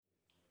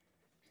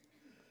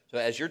So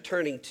as you're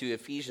turning to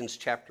Ephesians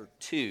chapter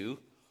 2,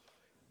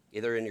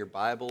 either in your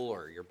Bible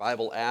or your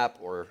Bible app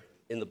or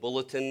in the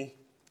bulletin,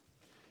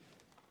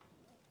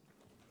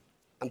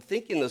 I'm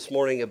thinking this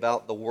morning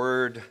about the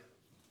word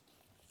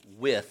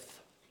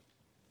with,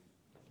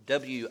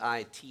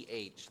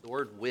 W-I-T-H, the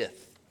word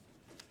with.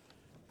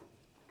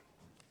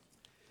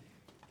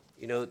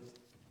 You know,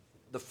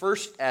 the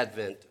first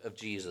advent of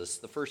Jesus,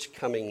 the first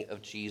coming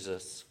of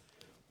Jesus,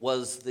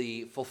 was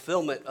the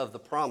fulfillment of the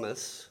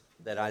promise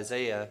that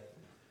Isaiah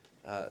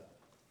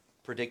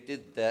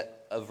predicted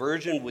that a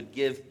virgin would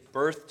give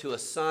birth to a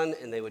son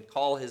and they would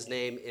call his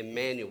name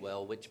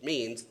Emmanuel, which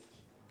means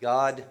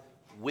God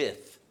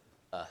with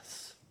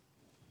us.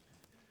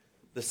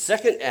 The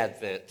second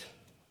advent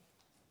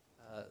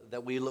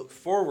that we look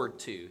forward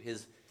to,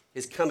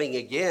 his coming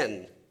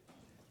again,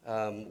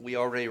 we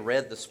already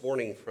read this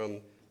morning from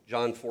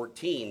John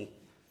 14.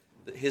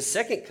 His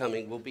second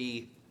coming will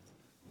be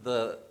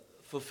the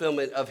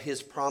fulfillment of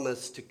his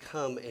promise to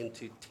come and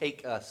to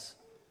take us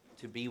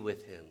to be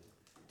with him,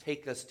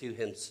 take us to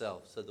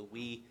himself so that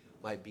we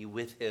might be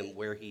with him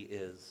where he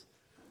is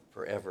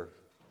forever.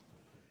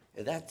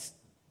 And that's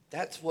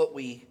what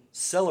we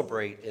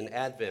celebrate in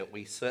Advent.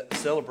 We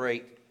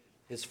celebrate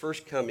his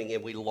first coming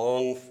and we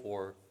long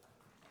for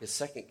his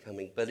second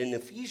coming. But in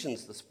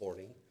Ephesians this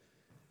morning,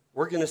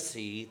 we're going to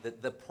see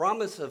that the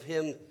promise of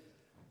him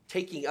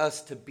taking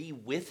us to be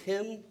with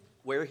him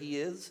where he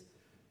is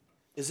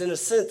in a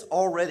sense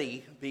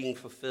already being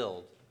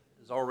fulfilled,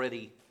 is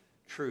already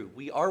true.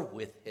 We are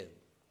with him.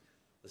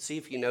 Let's see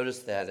if you notice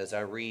that as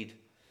I read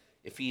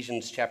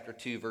Ephesians chapter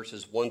 2,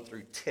 verses 1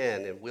 through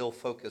 10, and we'll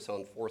focus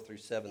on 4 through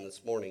 7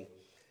 this morning.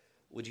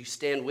 Would you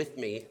stand with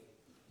me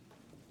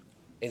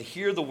and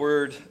hear the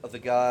word of the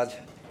God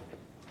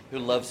who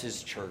loves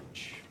his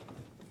church,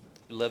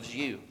 who loves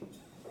you?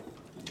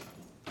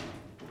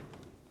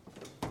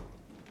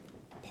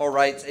 Paul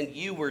writes, "And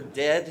you were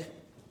dead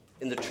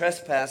in the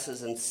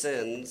trespasses and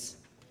sins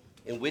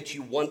in which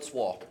you once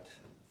walked,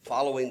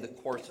 following the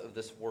course of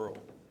this world,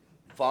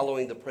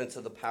 following the prince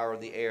of the power of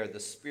the air, the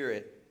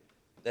spirit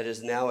that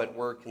is now at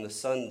work in the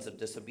sons of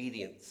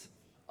disobedience,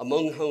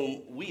 among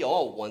whom we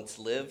all once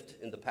lived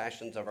in the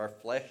passions of our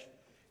flesh,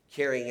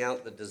 carrying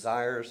out the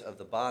desires of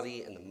the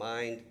body and the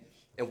mind,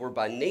 and were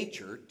by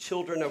nature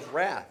children of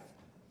wrath,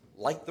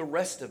 like the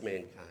rest of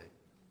mankind.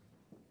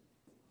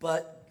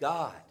 But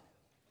God,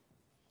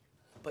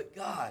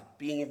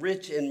 being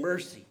rich in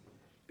mercy,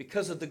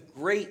 because of the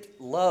great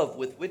love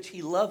with which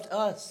he loved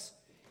us,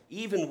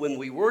 even when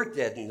we were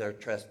dead in our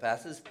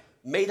trespasses,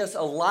 made us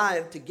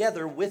alive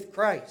together with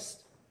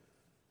Christ.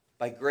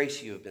 By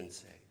grace you have been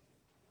saved,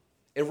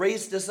 and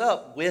raised us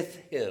up with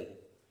him,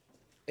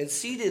 and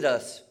seated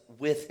us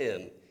with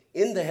him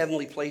in the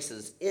heavenly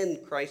places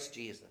in Christ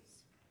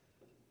Jesus,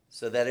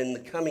 so that in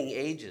the coming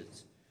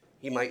ages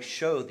he might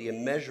show the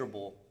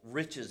immeasurable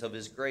riches of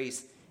his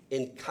grace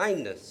in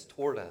kindness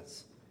toward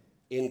us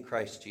in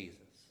Christ Jesus.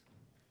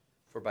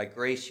 For by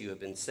grace you have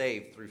been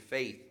saved through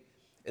faith.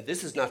 And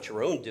this is not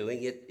your own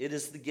doing, it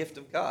is the gift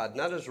of God,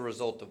 not as a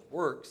result of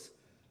works,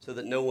 so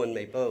that no one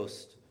may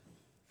boast.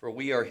 For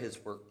we are his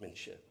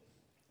workmanship,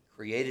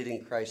 created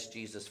in Christ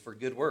Jesus for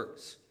good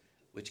works,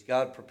 which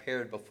God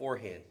prepared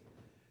beforehand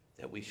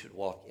that we should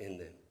walk in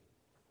them."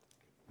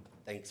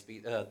 Thanks be.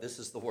 This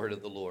is the word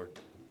of the Lord.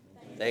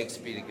 Thanks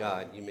be to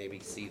God. You may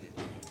be seated.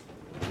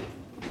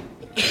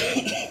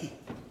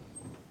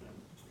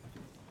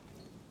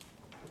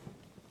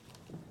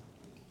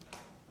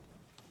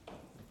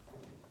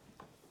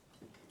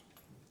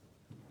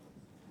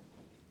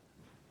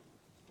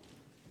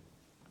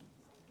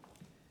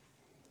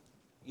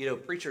 You know,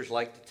 preachers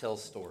like to tell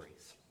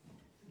stories.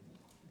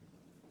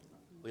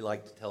 We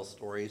like to tell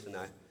stories, and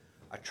I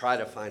try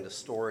to find a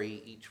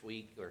story each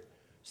week or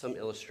some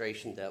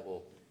illustration that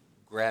will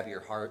grab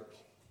your heart.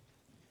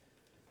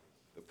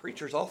 But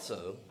preachers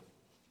also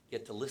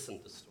get to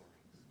listen to stories.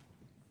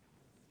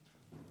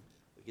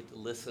 We get to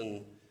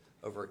listen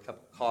over a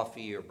cup of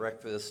coffee or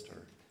breakfast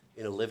or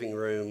in a living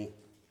room,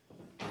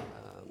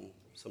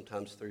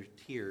 sometimes through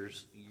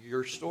tears,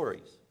 your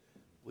stories.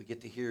 We get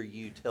to hear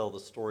you tell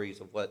the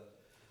stories of what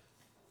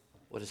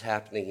is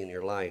happening in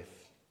your life.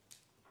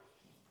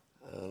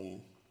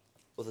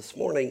 Well, this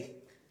morning,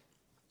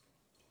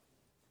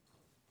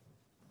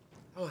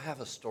 I don't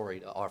have a story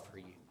to offer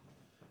you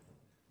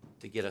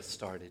to get us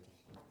started.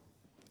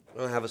 I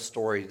don't have a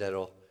story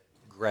that'll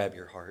grab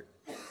your heart.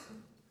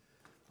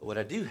 But what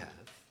I do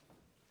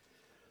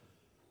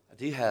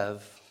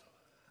have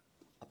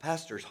a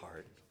pastor's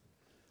heart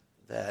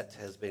that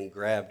has been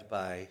grabbed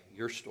by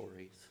your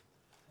stories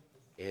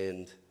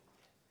and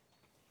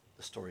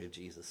the story of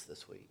Jesus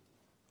this week.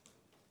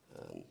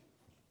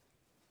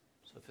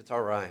 So if it's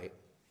all right,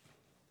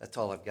 that's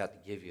all I've got to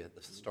give you at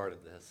the start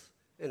of this,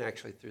 and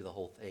actually through the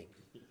whole thing.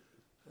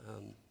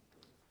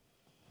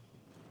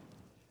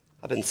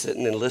 I've been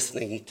sitting and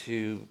listening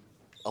to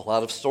a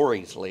lot of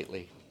stories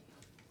lately.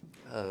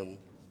 And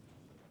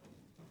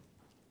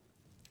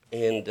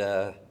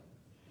there's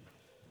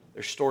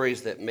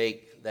stories that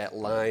make that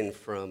line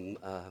from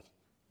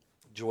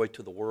Joy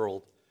to the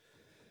World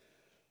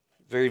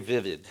very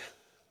vivid.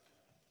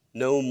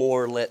 No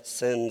more let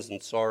sins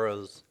and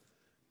sorrows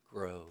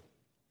grow,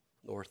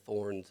 nor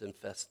thorns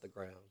infest the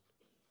ground.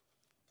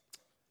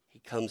 He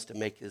comes to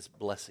make his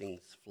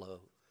blessings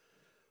flow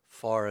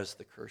far as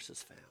the curse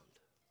is found.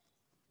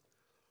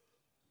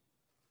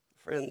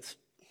 Friends,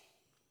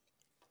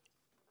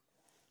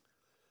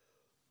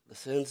 the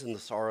sins and the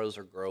sorrows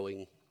are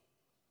growing.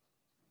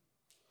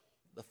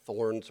 The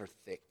thorns are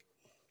thick.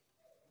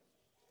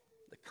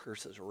 The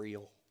curse is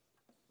real.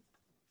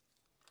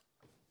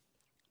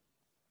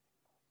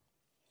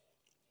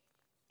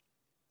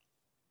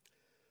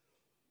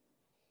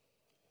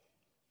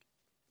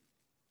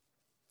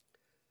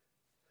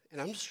 And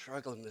I'm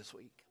struggling this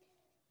week.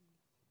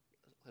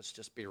 Let's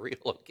just be real,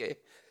 okay?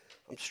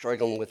 I'm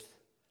struggling with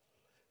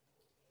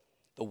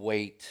the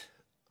weight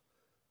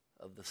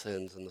of the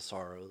sins and the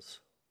sorrows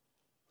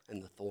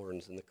and the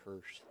thorns and the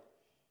curse.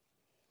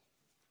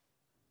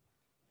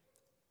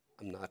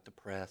 I'm not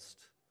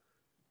depressed.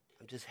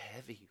 I'm just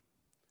heavy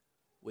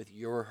with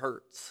your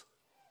hurts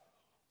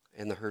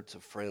and the hurts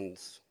of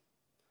friends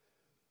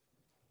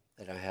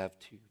that I have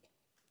too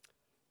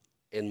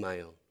in my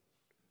own.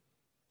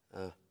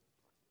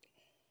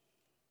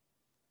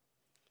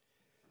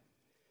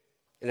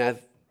 And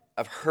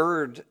I've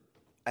heard,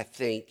 I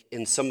think,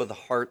 in some of the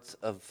hearts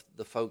of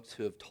the folks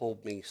who have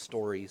told me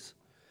stories,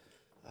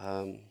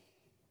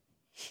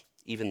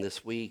 even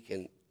this week,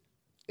 and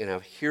I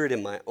hear it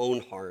in my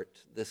own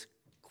heart, this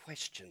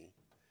question.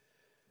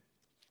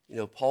 You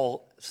know,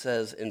 Paul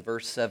says in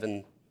verse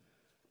 7,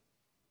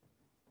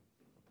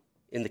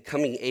 in the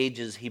coming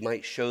ages he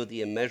might show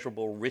the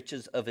immeasurable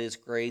riches of his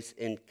grace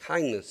and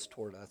kindness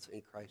toward us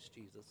in Christ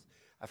Jesus.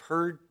 I've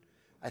heard,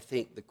 I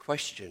think, the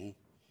question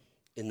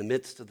in the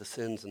midst of the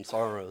sins and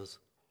sorrows,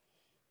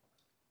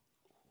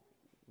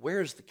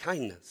 where's the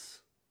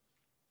kindness?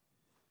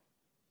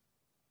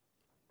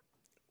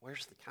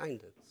 Where's the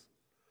kindness?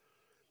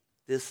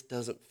 This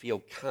doesn't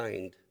feel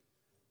kind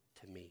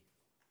to me.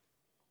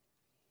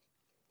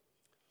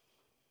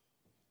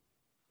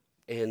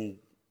 And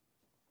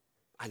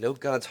I know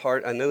God's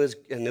heart. I know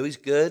He's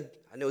good.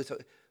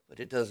 But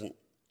it doesn't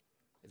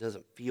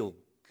feel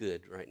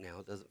good right now.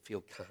 It doesn't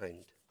feel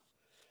kind.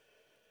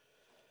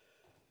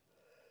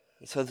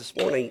 And so this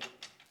morning,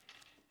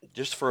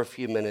 just for a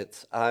few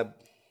minutes, I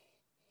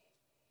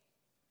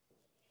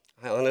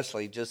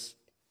honestly just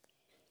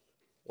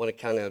want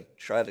to kind of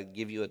try to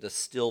give you a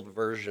distilled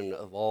version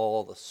of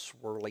all the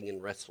swirling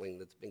and wrestling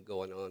that's been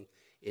going on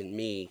in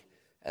me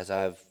as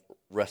I've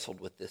wrestled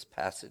with this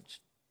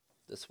passage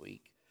this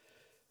week.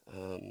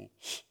 To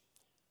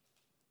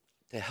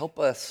help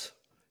us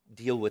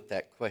deal with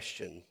that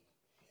question,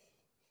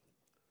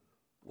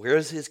 where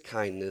is his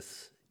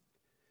kindness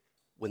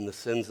when the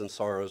sins and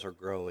sorrows are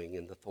growing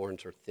and the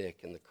thorns are thick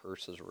and the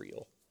curse is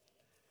real?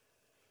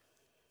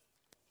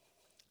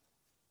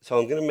 So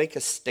I'm going to make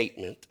a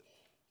statement,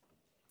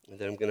 and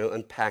then I'm going to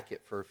unpack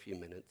it for a few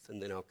minutes, and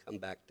then I'll come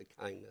back to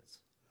kindness.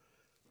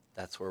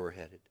 That's where we're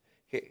headed.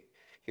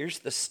 Here's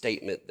the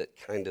statement that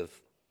kind of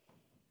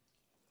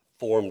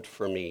formed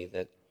for me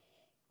that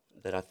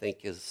I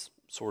think is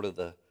sort of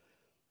the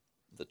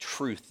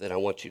truth that I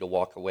want you to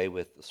walk away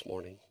with this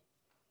morning.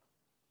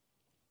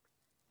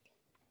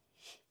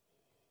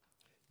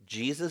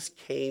 Jesus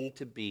came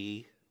to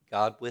be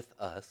God with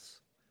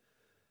us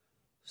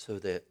so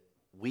that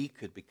we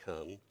could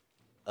become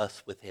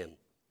us with him.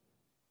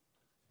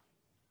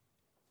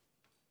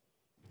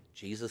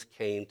 Jesus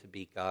came to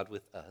be God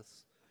with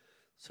us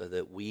so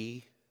that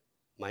we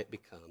might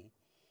become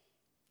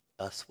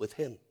us with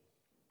him.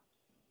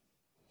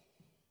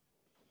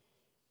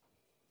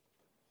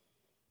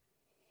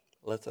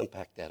 Let's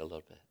unpack that a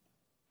little bit.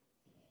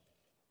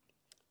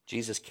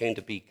 Jesus came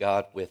to be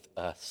God with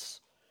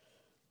us.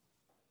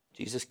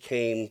 Jesus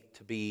came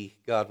to be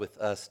God with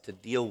us to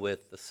deal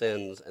with the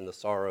sins and the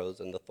sorrows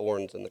and the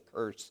thorns and the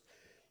curse.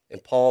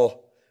 And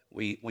Paul,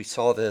 we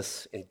saw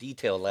this in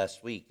detail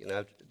last week, and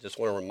I just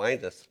want to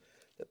remind us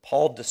that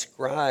Paul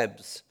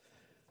describes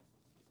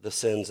the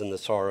sins and the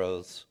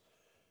sorrows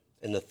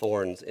and the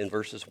thorns in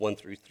verses 1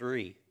 through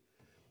 3.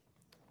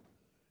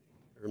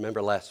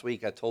 Remember last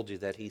week I told you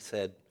that he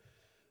said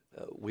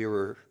we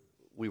were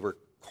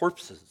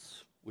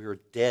corpses. We were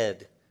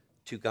dead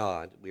to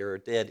God. We were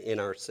dead in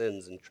our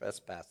sins and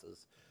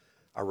trespasses,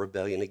 our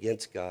rebellion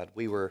against God.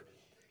 We were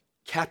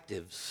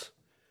captives.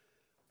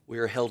 We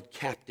were held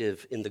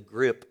captive in the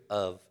grip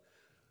of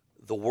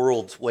the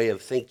world's way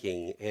of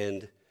thinking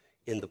and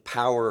in the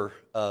power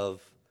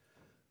of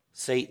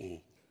Satan.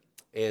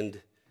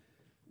 And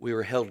we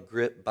were held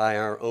grip by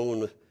our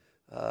own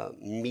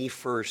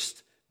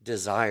me-first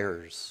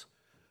desires,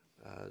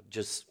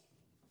 just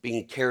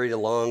being carried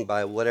along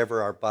by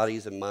whatever our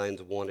bodies and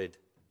minds wanted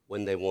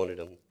when they wanted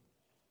them.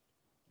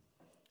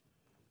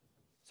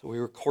 So we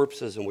were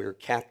corpses and we were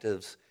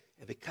captives,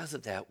 and because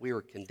of that, we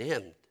were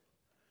condemned.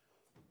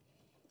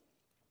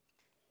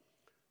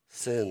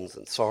 Sins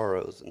and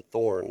sorrows and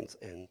thorns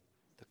and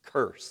the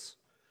curse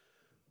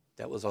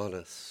that was on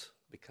us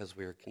because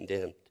we were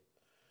condemned.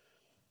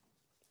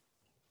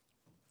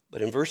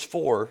 But in verse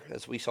 4,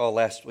 as we saw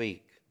last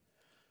week,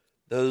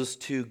 those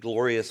two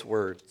glorious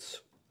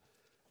words,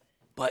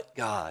 but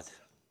God,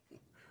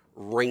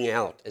 ring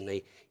out, and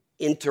they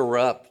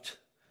interrupt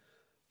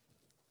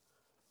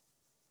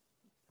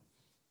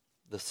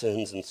the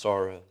sins and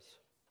sorrows.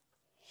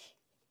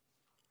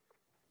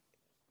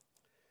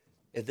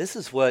 And this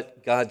is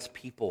what God's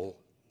people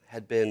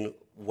had been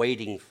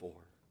waiting for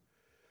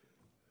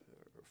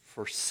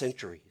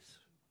centuries.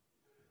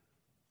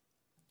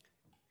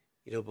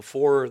 You know,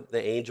 before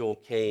the angel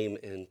came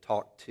and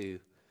talked to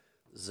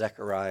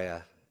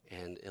Zechariah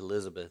and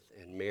Elizabeth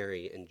and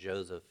Mary and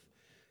Joseph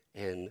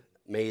and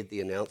made the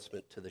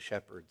announcement to the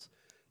shepherds,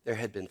 there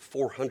had been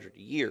 400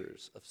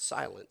 years of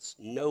silence,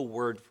 no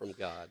word from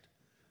God,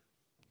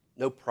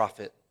 no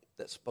prophet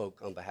that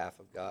spoke on behalf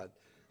of God,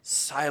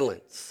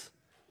 silence.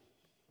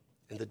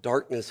 And the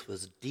darkness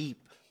was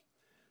deep.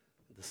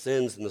 The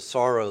sins and the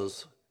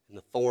sorrows and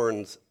the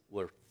thorns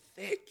were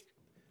thick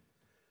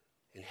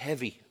and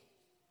heavy.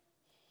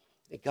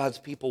 And God's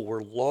people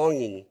were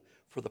longing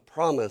for the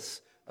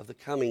promise of the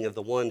coming of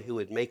the one who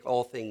would make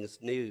all things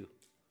new.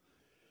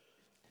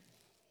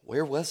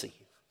 Where was he?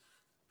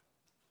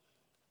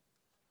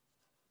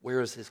 Where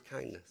is his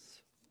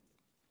kindness?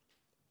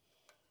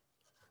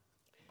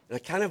 And I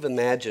kind of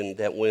imagine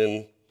that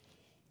when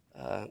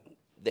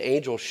the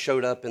angel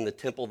showed up in the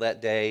temple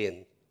that day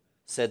and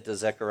said to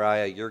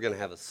Zechariah, "You're going to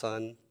have a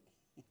son,"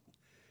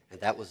 and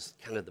that was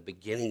kind of the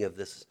beginning of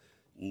this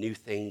new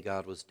thing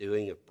God was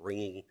doing of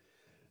bringing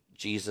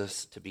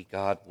Jesus to be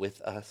God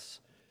with us.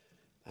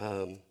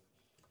 I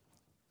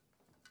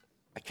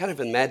kind of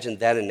imagined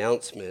that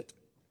announcement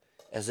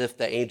as if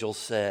the angel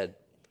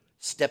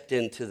stepped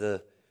into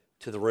the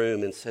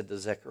room and said to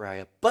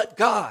Zechariah, "But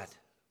God."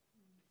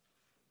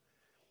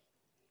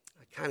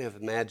 I kind of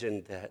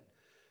imagined that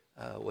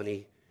when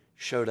he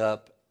showed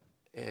up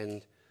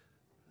and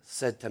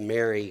said to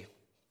Mary,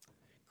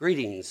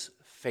 "Greetings,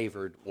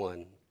 favored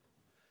one.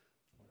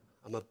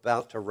 I'm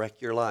about to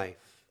wreck your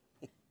life."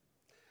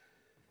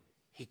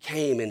 He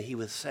came and he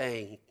was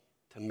saying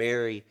to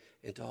Mary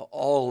and to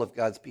all of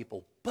God's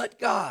people, "But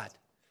God,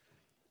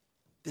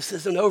 this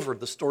isn't over.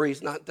 The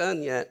story's not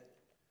done yet.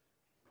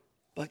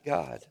 But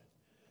God."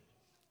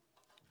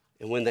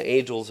 And when the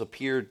angels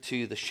appeared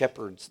to the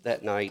shepherds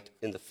that night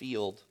in the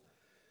field,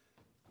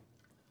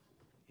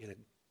 in a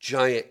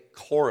giant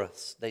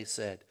chorus, they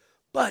said,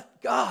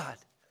 "But God."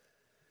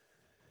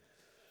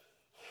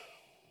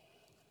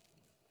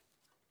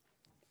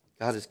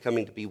 God is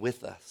coming to be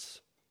with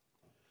us.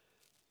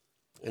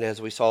 And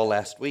as we saw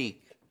last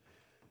week,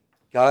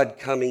 God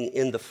coming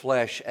in the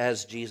flesh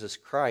as Jesus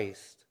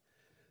Christ,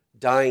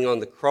 dying on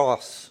the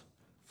cross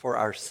for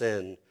our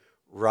sin,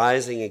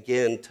 rising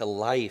again to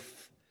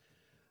life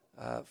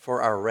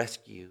for our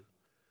rescue,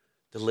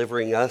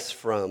 delivering us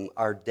from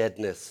our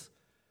deadness,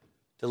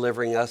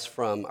 delivering us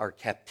from our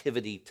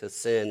captivity to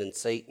sin and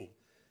Satan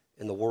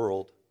and the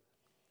world,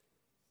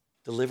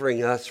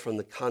 delivering us from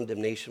the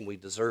condemnation we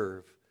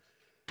deserve.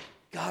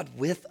 God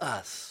with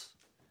us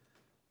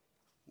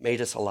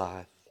made us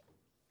alive.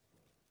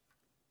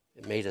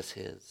 It made us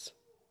his.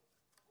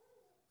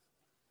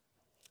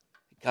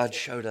 God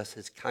showed us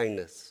his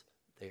kindness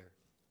there.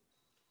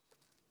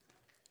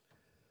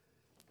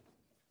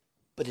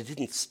 But it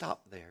didn't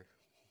stop there.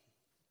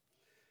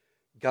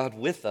 God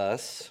with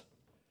us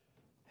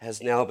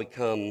has now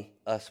become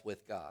us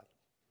with God.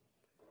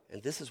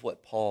 And this is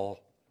what Paul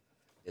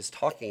is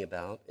talking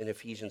about in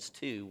Ephesians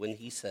 2 when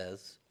he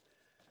says,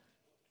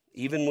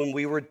 "Even when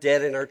we were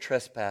dead in our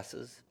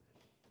trespasses,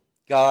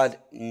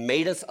 God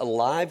made us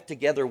alive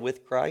together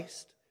with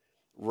Christ,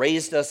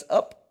 raised us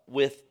up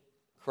with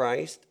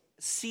Christ,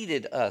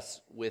 seated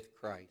us with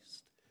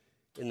Christ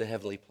in the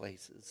heavenly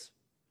places."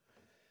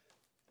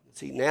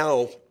 See,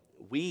 now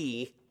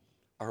we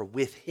are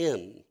with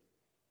him.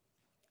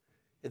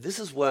 This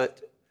is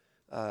what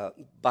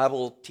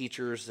Bible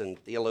teachers and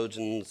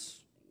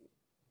theologians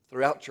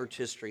throughout church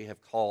history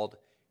have called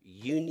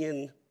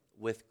union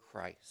with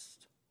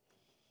Christ.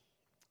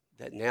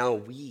 That now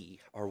we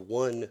are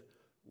one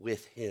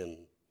with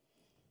him.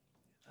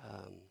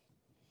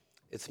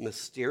 It's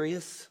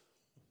mysterious.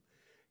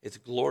 It's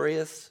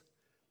glorious.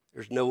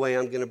 There's no way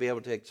I'm going to be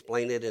able to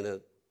explain it in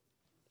a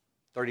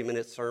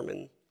 30-minute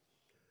sermon.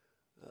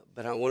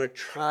 But I want to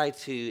try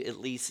to at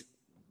least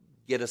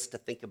get us to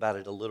think about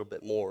it a little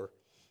bit more.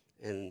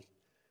 And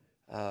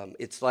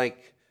it's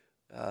like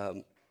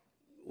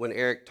when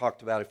Eric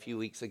talked about a few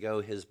weeks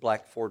ago his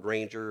black Ford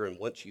Ranger, and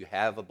once you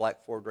have a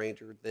black Ford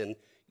Ranger, then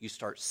you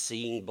start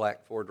seeing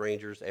black Ford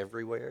Rangers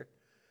everywhere.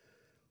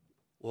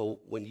 Well,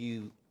 when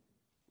you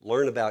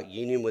learn about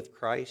union with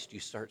Christ, you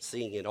start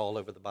seeing it all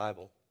over the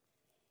Bible.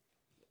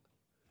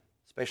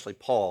 Especially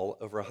Paul,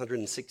 over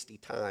 160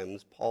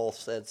 times, Paul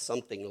said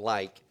something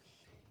like,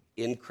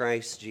 "In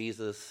Christ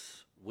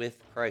Jesus, with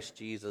Christ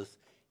Jesus,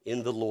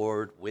 in the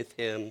Lord, with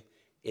him,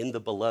 in the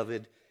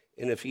beloved."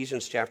 In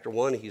Ephesians chapter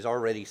 1, he's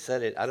already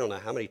said it, I don't know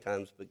how many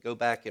times, but go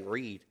back and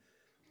read.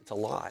 It's a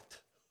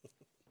lot.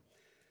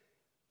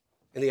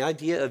 And the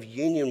idea of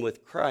union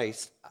with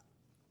Christ,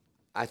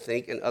 I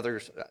think, and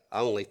others,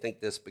 I only think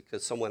this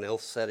because someone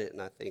else said it,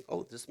 and I think,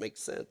 oh, this makes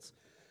sense,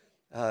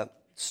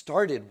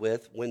 started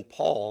with when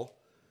Paul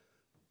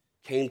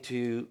came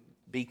to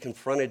be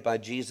confronted by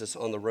Jesus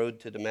on the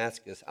road to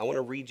Damascus. I want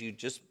to read you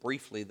just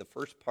briefly the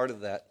first part of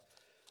that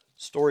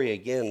story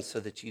again so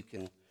that you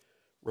can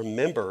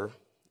remember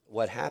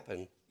what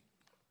happened.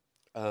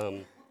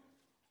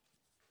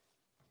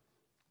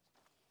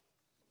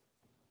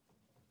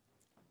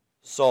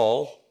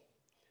 Saul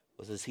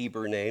was his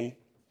Hebrew name,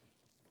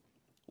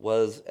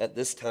 was at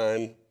this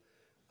time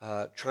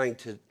trying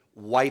to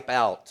wipe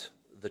out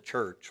the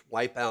church,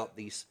 wipe out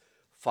these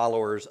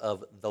followers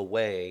of the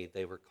way,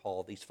 they were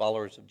called, these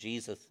followers of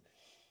Jesus.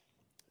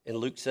 And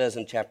Luke says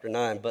in chapter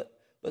 9, but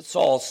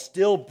Saul,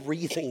 still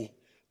breathing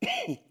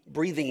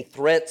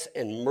threats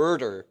and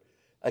murder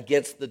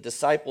against the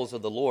disciples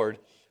of the Lord,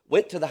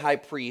 went to the high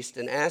priest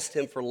and asked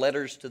him for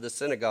letters to the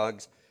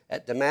synagogues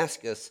at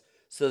Damascus,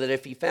 so that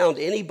if he found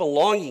any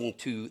belonging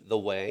to the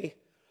way,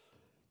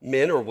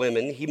 men or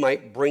women, he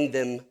might bring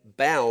them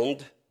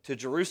bound to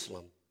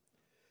Jerusalem.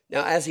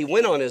 Now, as he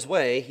went on his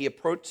way, he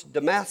approached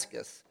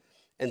Damascus,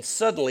 and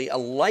suddenly a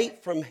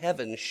light from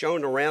heaven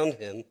shone around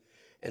him,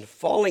 and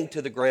falling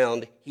to the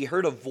ground, he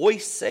heard a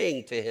voice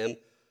saying to him,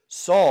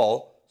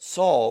 Saul,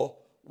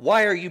 Saul,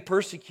 why are you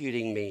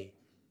persecuting me?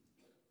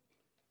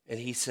 And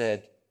he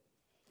said,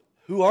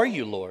 who are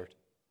you, Lord?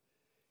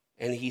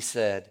 And he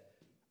said,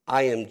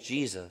 I am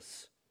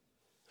Jesus,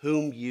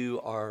 whom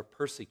you are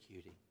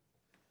persecuting.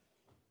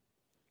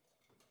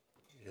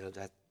 You know,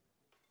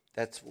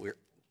 that's where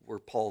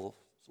Paul's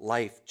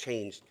life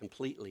changed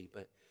completely.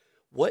 But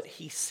what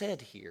he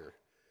said here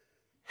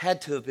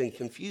had to have been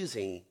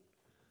confusing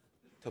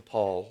to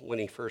Paul when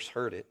he first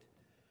heard it.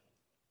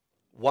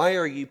 Why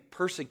are you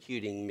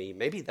persecuting me?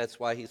 Maybe that's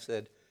why he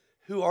said,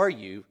 who are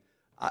you?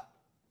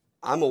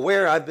 I'm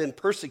aware I've been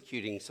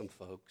persecuting some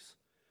folks,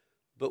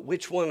 but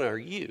which one are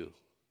you?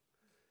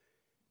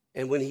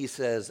 And when he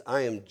says,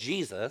 I am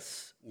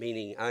Jesus,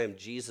 meaning I am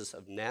Jesus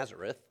of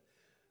Nazareth,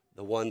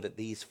 the one that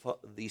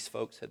these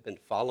folks had been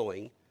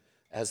following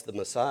as the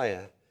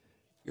Messiah,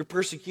 you're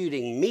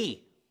persecuting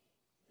me.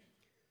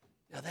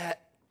 Now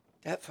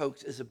that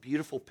folks, is a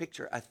beautiful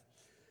picture.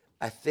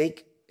 I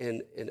think,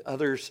 and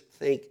others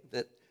think,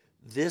 that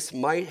this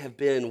might have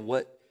been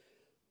what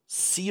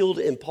sealed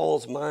in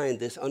Paul's mind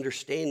this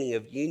understanding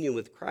of union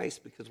with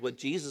Christ, because what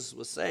Jesus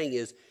was saying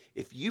is,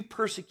 if you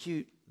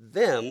persecute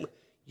them,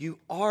 you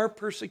are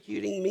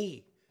persecuting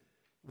me.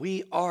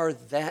 We are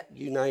that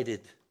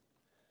united.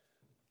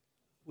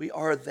 We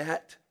are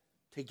that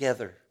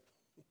together.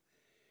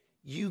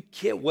 You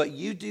can't, what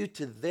you do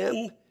to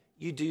them,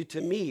 you do to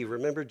me.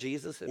 Remember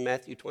Jesus in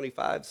Matthew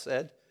 25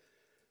 said,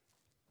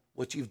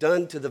 what you've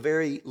done to the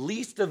very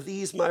least of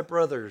these, my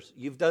brothers,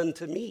 you've done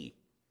to me.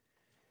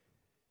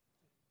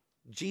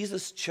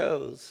 Jesus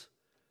chose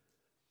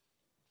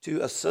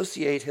to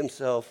associate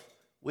himself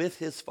with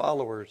his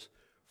followers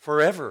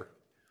forever.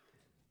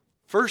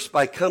 First,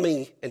 by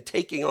coming and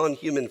taking on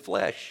human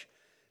flesh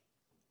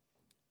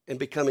and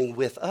becoming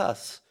with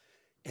us,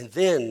 and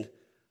then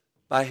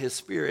by his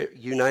Spirit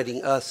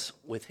uniting us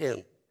with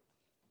him.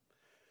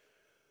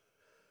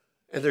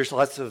 And there's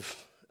lots of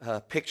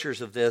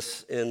pictures of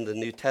this in the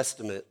New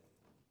Testament.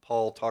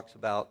 Paul talks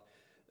about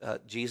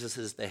Jesus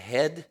is the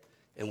head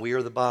and we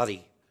are the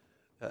body.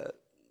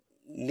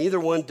 Neither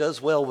one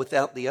does well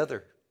without the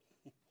other.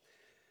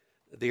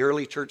 The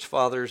early church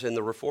fathers and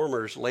the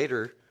reformers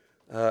later,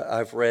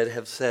 I've read,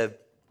 have said,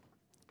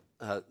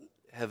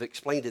 have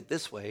explained it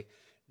this way.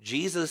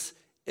 Jesus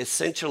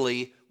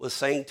essentially was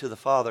saying to the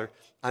Father,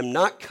 I'm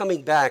not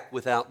coming back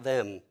without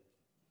them.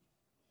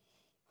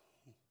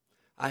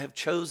 I have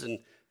chosen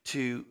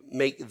to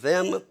make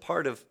them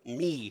part of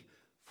me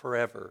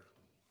forever.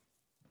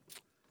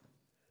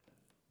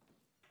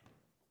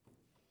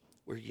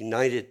 We're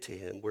united to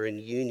him. We're in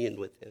union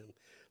with him,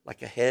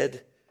 like a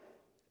head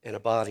and a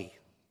body.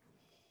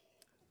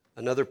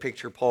 Another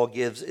picture Paul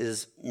gives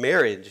is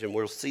marriage, and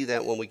we'll see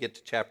that when we get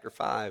to chapter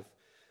 5,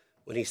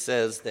 when he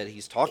says that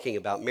he's talking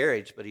about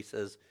marriage, but he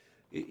says,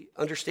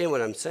 understand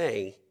what I'm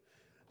saying.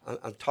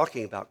 I'm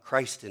talking about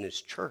Christ and his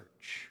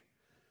church.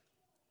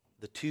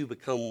 The two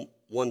become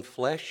one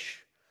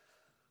flesh,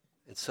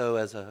 and so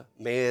as a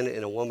man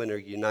and a woman are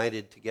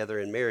united together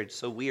in marriage,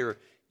 so we are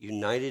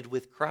united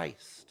with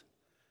Christ.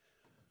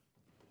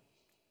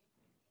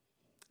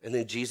 And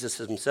then Jesus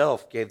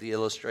himself gave the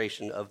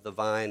illustration of the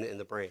vine and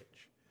the branch.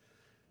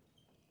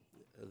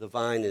 The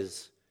vine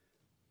is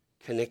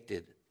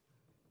connected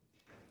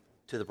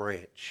to the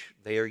branch.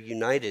 They are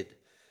united,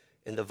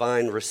 and the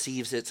vine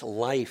receives its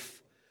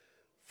life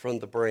from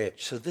the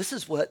branch. So this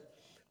is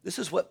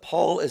what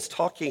Paul is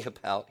talking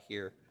about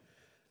here.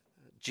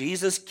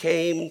 Jesus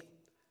came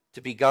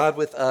to be God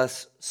with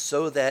us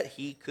so that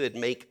he could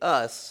make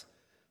us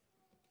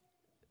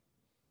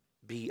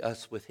be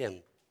us with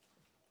him,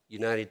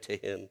 united to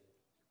him.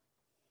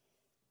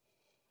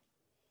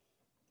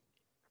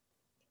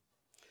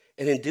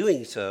 And in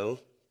doing so,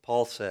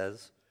 Paul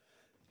says,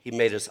 he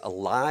made us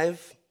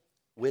alive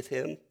with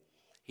him.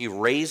 He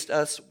raised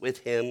us with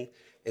him.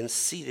 and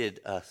seated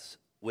us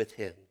with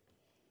him.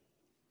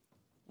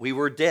 We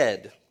were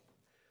dead,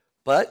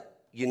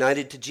 but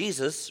united to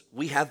Jesus,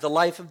 we have the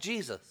life of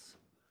Jesus.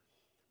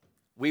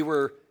 We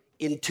were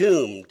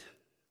entombed,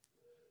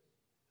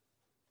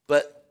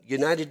 but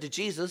united to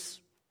Jesus,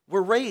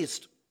 we're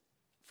raised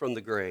from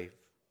the grave.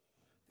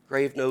 The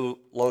grave no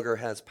longer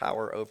has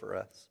power over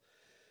us.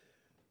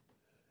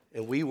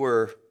 And we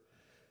were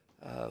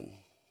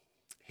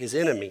his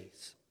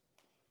enemies,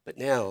 but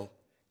now,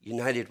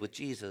 united with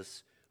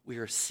Jesus, we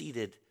are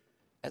seated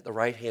at the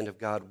right hand of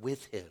God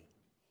with him,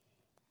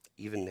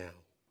 even now.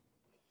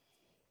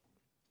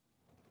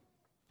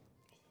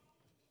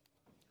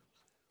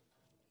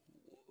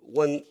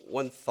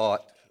 One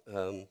thought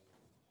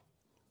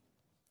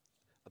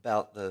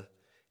about the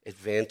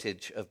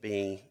advantage of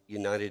being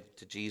united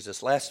to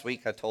Jesus. Last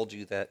week I told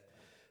you that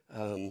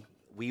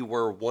we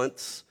were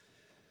once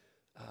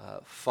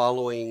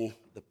following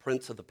the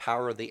prince of the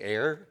power of the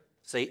air,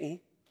 Satan,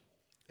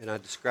 and I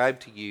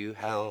described to you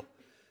how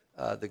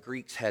the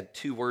Greeks had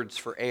two words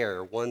for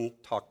air. One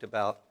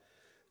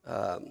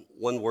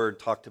word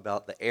talked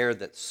about the air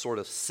that sort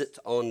of sits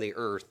on the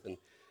earth and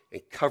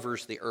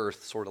covers the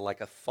earth, sort of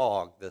like a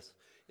fog.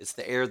 It's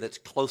the air that's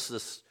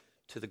closest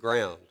to the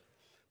ground.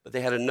 But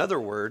they had another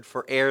word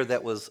for air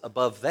that was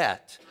above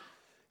that.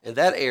 And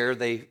that air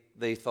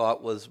they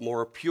thought was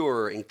more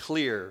pure and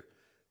clear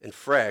and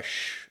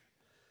fresh,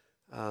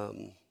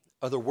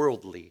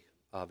 otherworldly,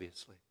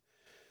 obviously.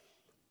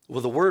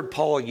 Well, the word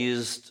Paul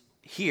used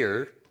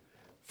here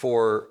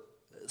for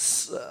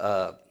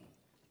spirit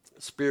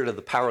of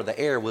the power of the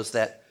air was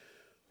that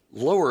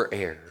lower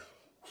air.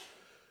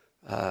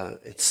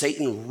 And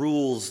Satan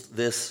rules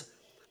this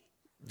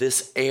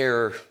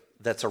air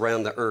that's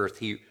around the earth.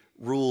 He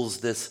rules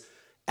this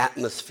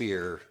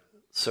atmosphere,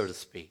 so to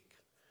speak.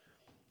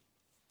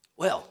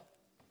 Well,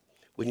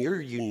 when you're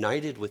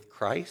united with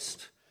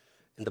Christ,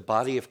 and the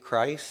body of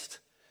Christ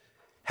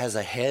has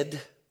a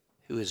head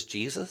who is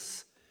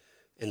Jesus,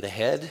 and the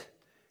head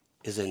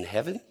is in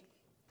heaven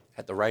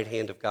at the right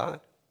hand of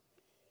God,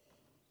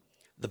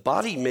 the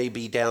body may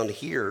be down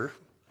here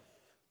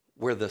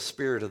where the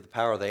spirit of the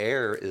power of the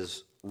air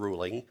is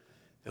ruling,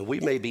 and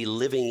we may be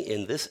living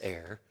in this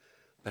air,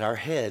 but our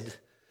head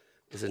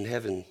is in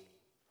heaven.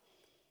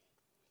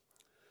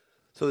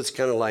 So it's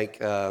kind of like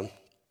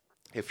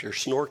if you're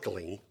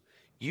snorkeling,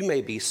 you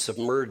may be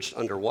submerged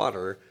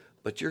underwater,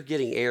 but you're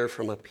getting air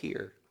from up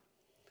here.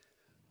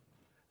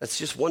 That's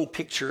just one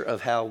picture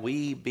of how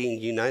we, being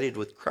united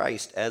with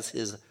Christ as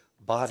his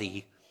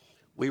body,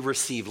 we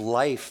receive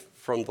life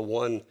from the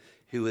one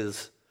who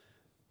is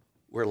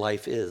where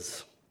life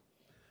is.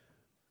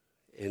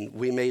 And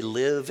we may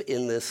live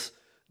in this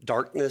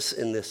darkness,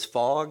 in this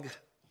fog,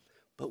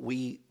 but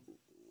we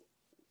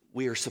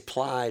are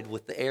supplied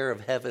with the air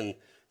of heaven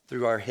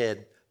through our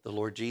head, the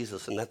Lord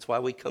Jesus. And that's why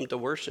we come to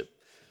worship.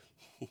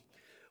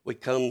 We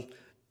come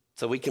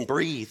so we can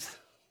breathe.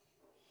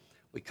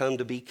 We come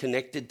to be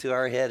connected to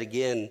our head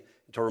again,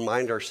 to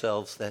remind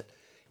ourselves that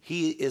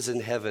he is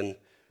in heaven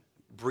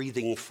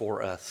breathing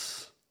for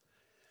us.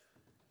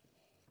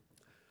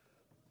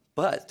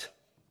 But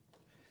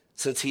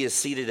since he is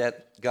seated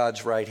at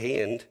God's right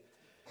hand,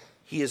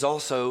 he is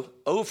also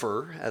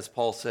over, as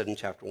Paul said in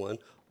chapter 1,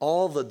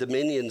 all the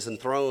dominions and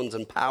thrones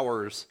and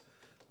powers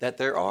that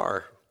there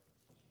are.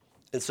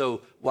 And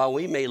so while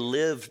we may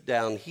live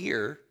down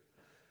here,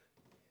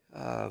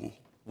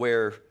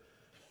 where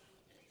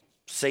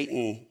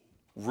Satan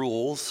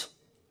rules,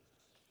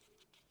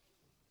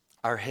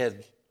 our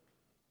head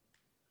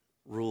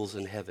rules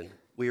in heaven.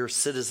 We are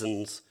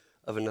citizens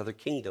of another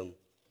kingdom.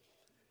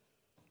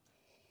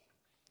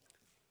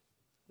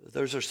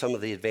 Those are some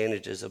of the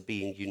advantages of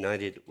being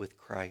united with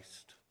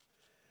Christ.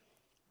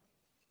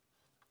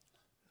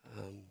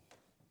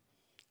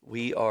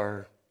 We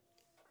are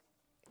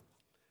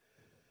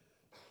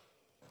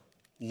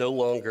no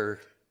longer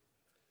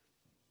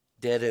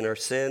dead in our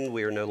sin.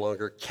 We are no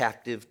longer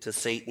captive to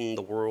Satan,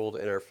 the world,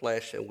 and our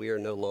flesh, and we are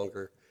no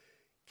longer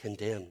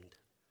condemned.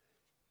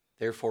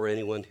 Therefore,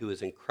 anyone who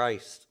is in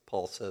Christ,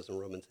 Paul says in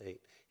Romans 8,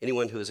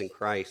 anyone who is in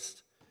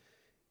Christ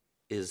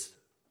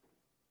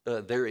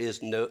there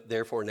is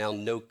therefore now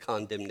no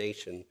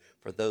condemnation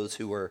for those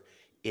who are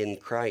in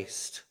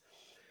Christ.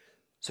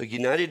 So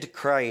united to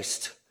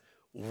Christ,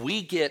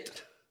 we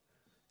get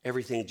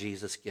everything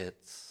Jesus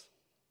gets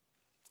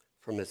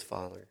from his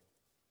Father.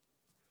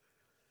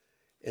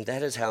 And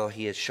that is how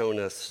he has shown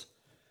us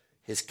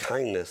his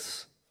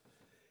kindness.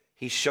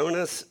 He's shown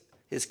us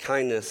his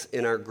kindness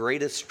in our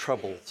greatest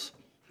troubles,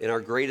 in our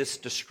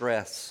greatest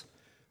distress.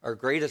 Our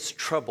greatest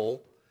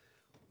trouble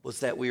was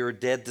that we were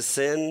dead to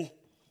sin,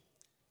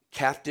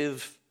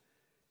 captive,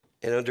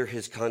 and under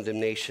his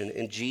condemnation.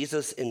 And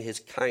Jesus, in his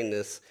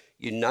kindness,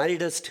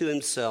 united us to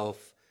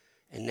himself,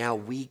 and now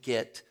we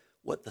get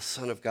what the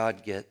Son of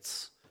God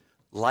gets: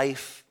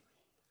 life,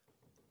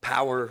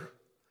 power,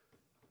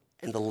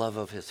 and the love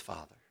of his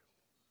Father.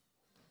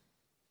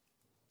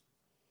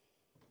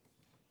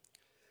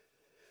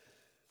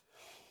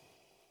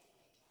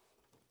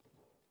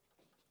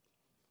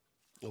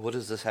 What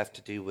does this have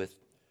to do with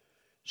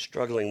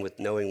struggling with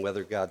knowing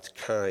whether God's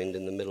kind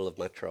in the middle of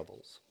my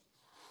troubles.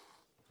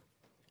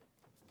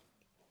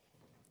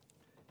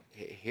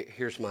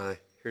 Here's my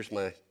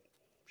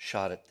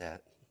shot at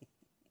that.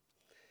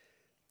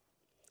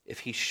 If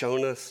he's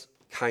shown us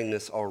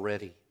kindness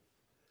already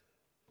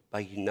by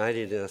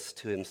uniting us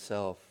to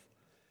himself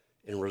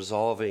and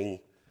resolving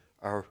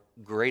our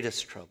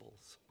greatest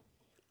troubles,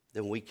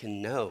 then we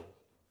can know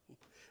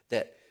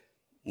that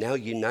now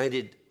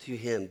united to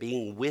him,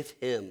 being with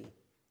him,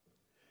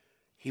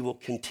 he will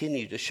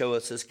continue to show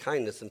us his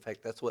kindness. In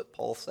fact, that's what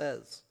Paul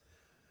says,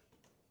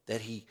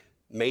 that he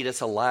made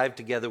us alive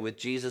together with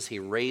Jesus. He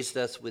raised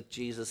us with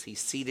Jesus. He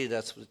seated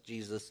us with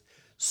Jesus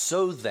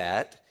so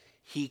that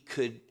he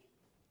could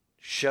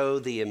show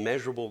the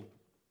immeasurable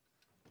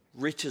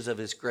riches of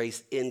his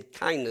grace in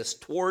kindness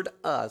toward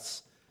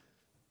us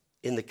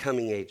in the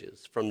coming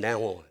ages from now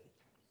on.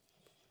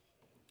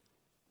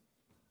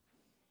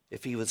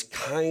 If he was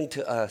kind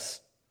to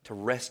us, to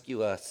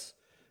rescue us,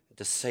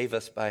 to save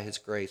us by his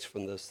grace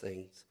from those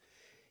things,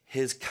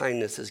 his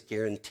kindness is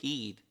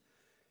guaranteed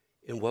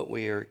in what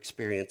we are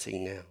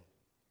experiencing now.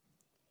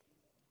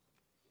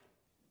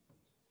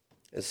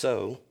 And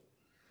so,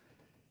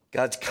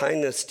 God's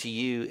kindness to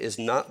you is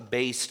not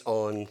based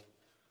on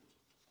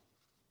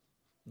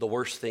the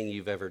worst thing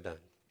you've ever done.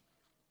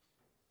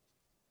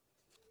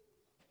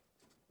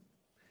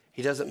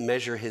 He doesn't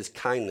measure his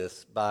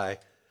kindness by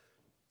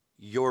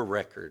your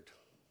record.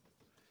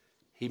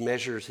 He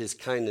measures his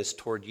kindness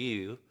toward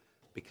you,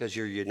 because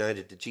you're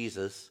united to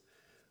Jesus,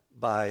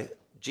 by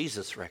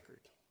Jesus' record.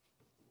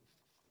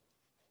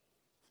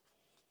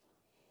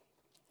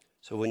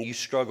 So when you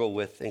struggle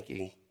with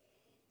thinking,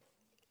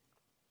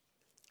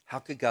 how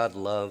could God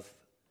love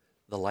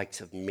the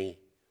likes of me?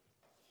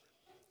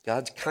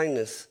 God's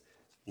kindness,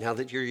 now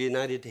that you're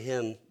united to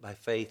him by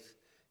faith,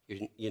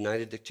 you're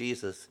united to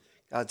Jesus,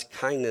 God's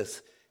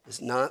kindness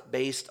is not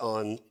based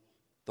on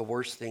the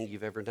worst thing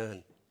you've ever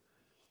done.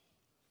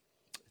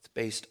 It's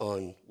based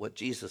on what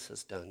Jesus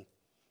has done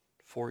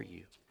for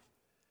you.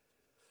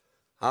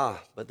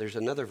 But there's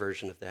another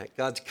version of that.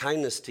 God's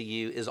kindness to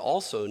you is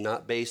also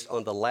not based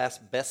on the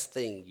last best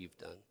thing you've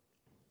done.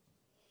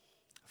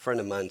 A friend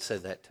of mine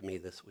said that to me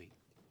this week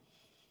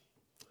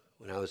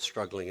when I was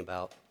struggling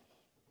about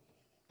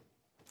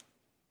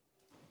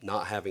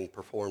not having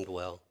performed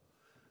well.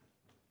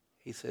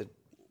 He said,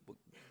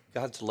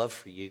 God's love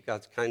for you,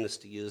 God's kindness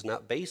to you is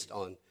not based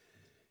on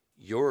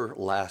your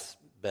last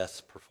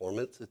best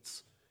performance.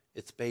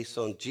 It's based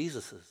on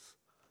Jesus's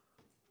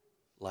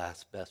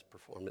last best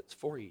performance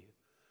for you,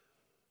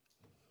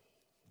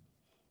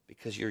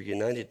 because you're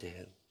united to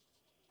him.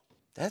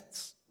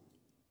 That's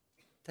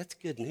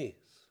good news.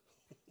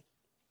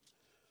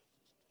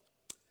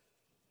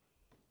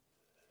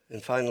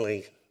 And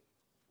finally,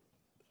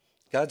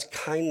 God's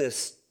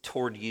kindness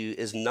toward you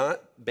is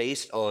not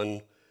based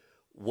on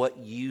what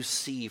you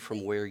see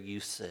from where you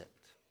sit.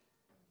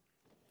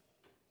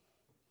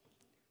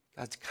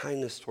 God's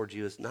kindness toward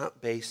you is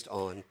not based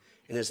on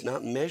and is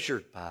not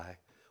measured by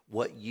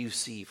what you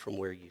see from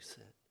where you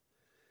sit.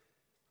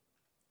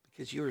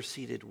 Because you are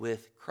seated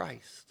with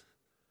Christ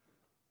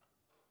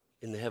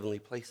in the heavenly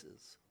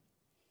places.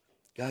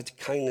 God's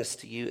kindness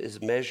to you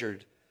is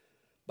measured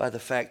by the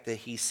fact that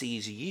he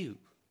sees you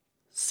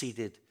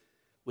seated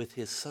with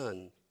his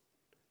Son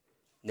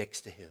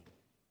next to him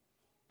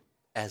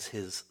as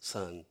his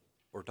son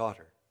or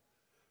daughter.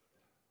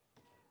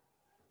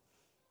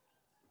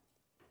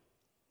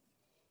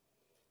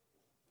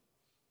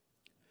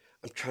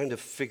 I'm trying to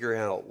figure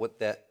out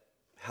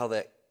how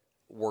that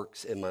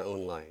works in my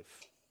own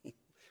life.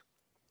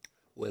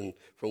 When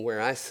from where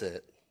I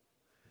sit,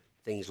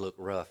 things look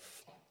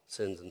rough,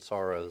 sins and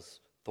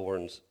sorrows,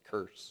 thorns,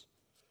 curse.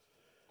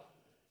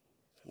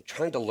 I'm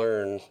trying to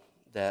learn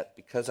that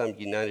because I'm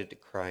united to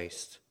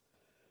Christ,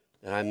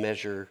 that I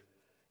measure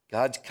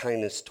God's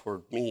kindness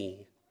toward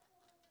me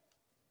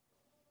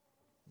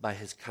by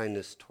his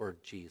kindness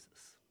toward Jesus.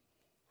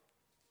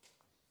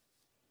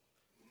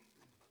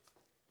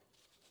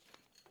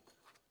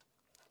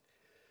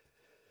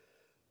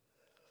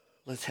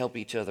 Let's help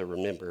each other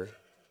remember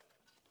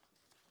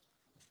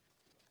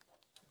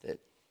that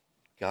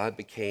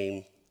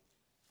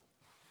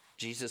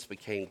Jesus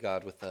became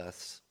God with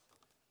us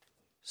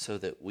so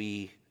that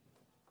we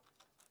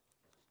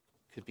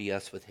could be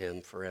us with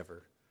him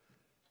forever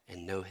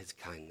and know his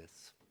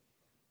kindness.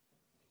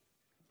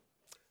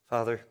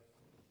 Father,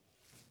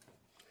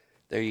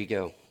 there you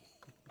go.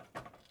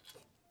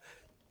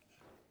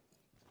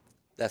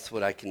 That's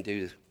what I can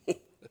do.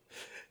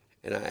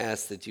 And I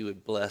ask that you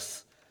would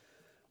bless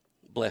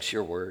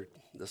your word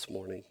this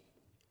morning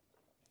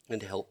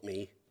and help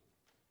me.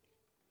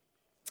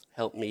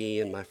 Help me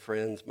and my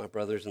friends, my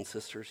brothers and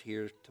sisters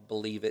here to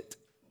believe it.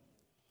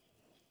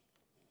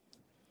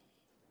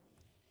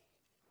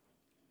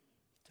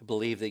 To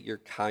believe that your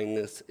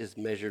kindness is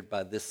measured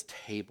by this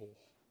table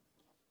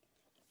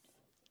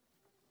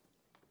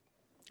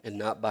and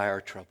not by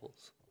our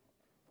troubles.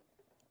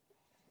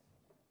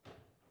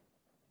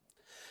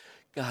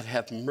 God,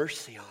 have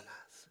mercy on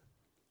us.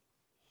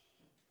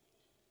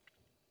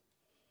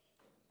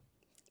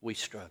 we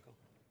struggle.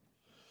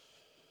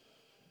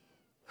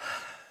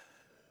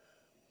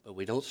 But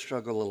we don't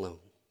struggle alone,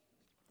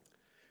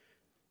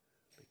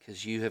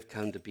 because you have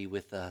come to be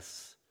with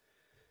us,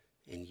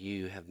 and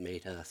you have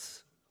made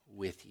us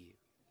with you.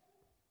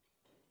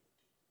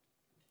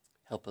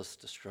 Help us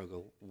to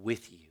struggle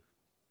with you,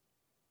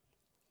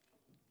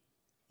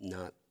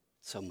 not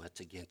so much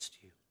against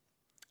you.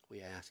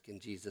 We ask in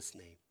Jesus'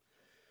 name.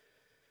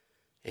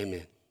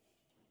 Amen.